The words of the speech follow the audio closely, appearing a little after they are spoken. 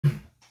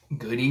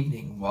Good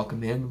evening.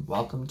 Welcome in.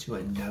 Welcome to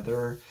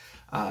another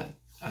a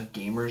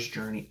Gamer's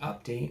Journey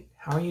update.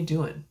 How are you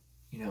doing?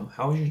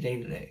 How was your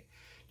day today?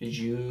 Did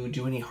you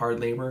do any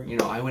hard labor?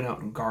 I went out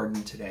and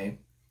gardened today.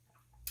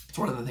 It's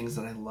one of the things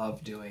that I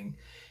love doing.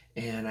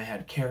 And I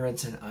had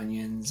carrots and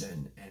onions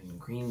and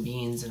green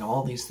beans and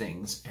all these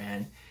things.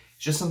 And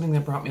it's just something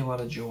that brought me a lot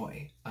of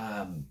joy.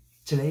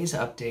 Today's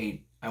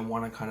update, I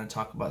want to kind of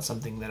talk about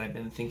something that I've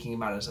been thinking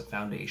about as a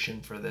foundation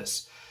for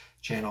this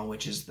channel,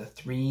 which is the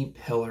 3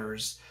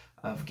 pillars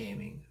of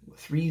gaming.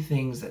 3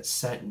 things that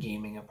set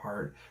gaming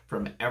apart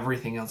from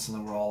everything else in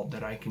the world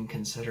that I can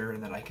consider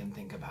and that I can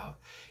think about.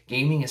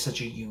 Gaming is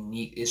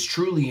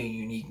truly a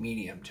unique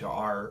medium to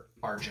our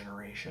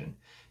generation,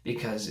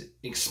 because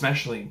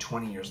especially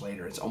 20 years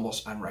later, it's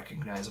almost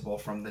unrecognizable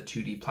from the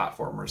 2D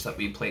platformers that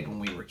we played when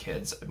we were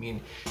kids. I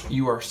mean,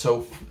 you are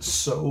so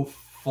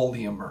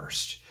fully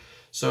immersed.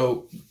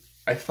 So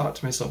I thought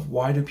to myself,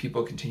 why do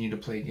people continue to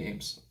play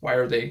games? Why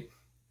are they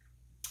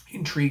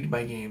intrigued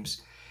by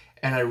games?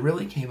 And I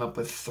really came up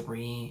with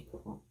 3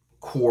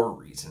 core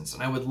reasons.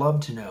 And I would love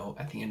to know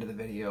at the end of the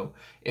video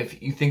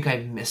if you think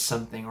I've missed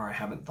something or I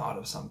haven't thought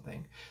of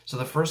something. So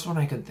the first one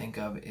I could think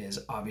of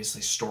is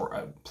obviously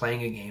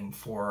playing a game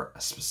for a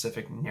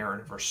specific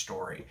narrative or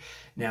story.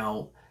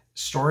 Now,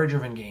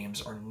 story-driven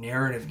games or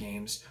narrative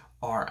games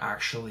are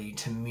actually,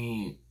 to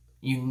me,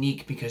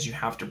 unique because you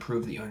have to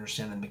prove that you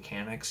understand the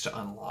mechanics to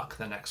unlock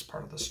the next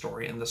part of the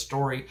story. And the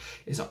story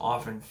is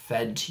often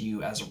fed to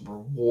you as a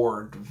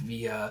reward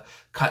via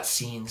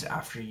cutscenes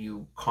after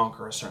you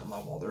conquer a certain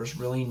level. There's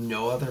really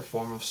no other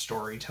form of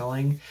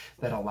storytelling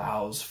that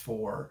allows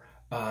for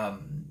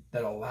that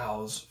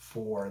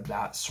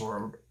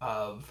sort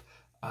of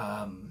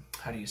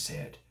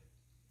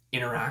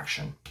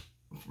interaction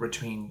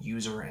between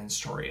user and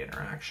story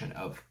interaction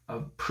of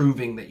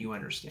proving that you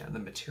understand the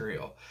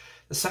material.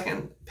 The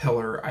second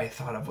pillar I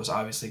thought of was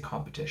obviously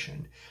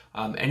competition.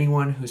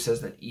 Anyone who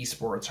says that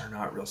esports are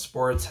not real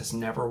sports has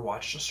never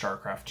watched a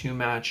StarCraft 2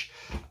 match.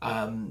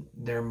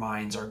 Their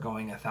minds are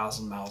going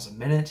 1,000 miles a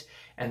minute.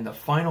 And the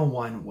final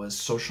one was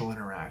social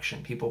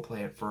interaction. People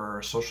play it for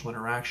social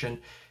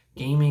interaction.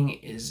 Gaming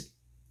is,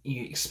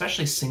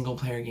 especially single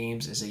player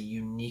games, is a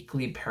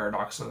uniquely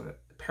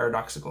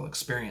paradoxical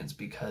experience,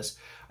 because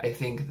I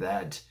think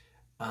that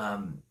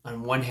on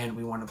one hand,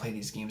 we want to play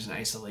these games in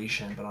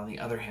isolation, but on the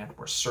other hand,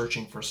 we're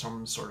searching for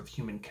some sort of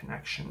human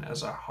connection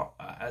as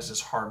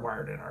is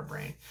hardwired in our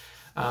brain.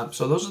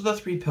 So those are the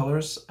 3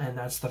 pillars, and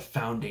that's the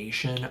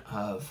foundation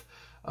of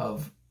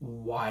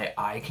why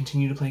I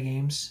continue to play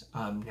games.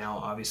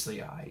 Now,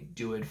 obviously, I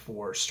do it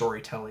for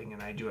storytelling,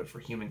 and I do it for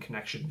human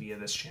connection via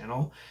this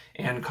channel,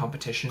 and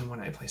competition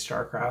when I play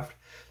StarCraft.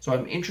 So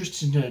I'm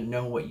interested to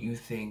know what you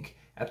think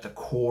at the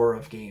core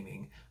of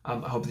gaming. I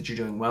hope that you're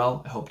doing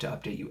well. I hope to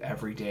update you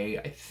every day.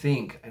 I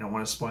don't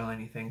want to spoil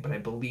anything, but I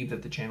believe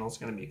that the channel is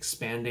going to be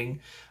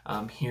expanding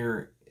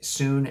here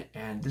soon,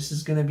 and this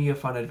is going to be a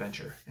fun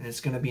adventure, and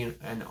it's going to be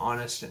an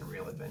honest and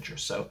real adventure.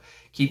 So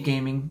keep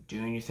gaming,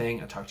 doing your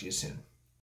thing. I'll talk to you soon.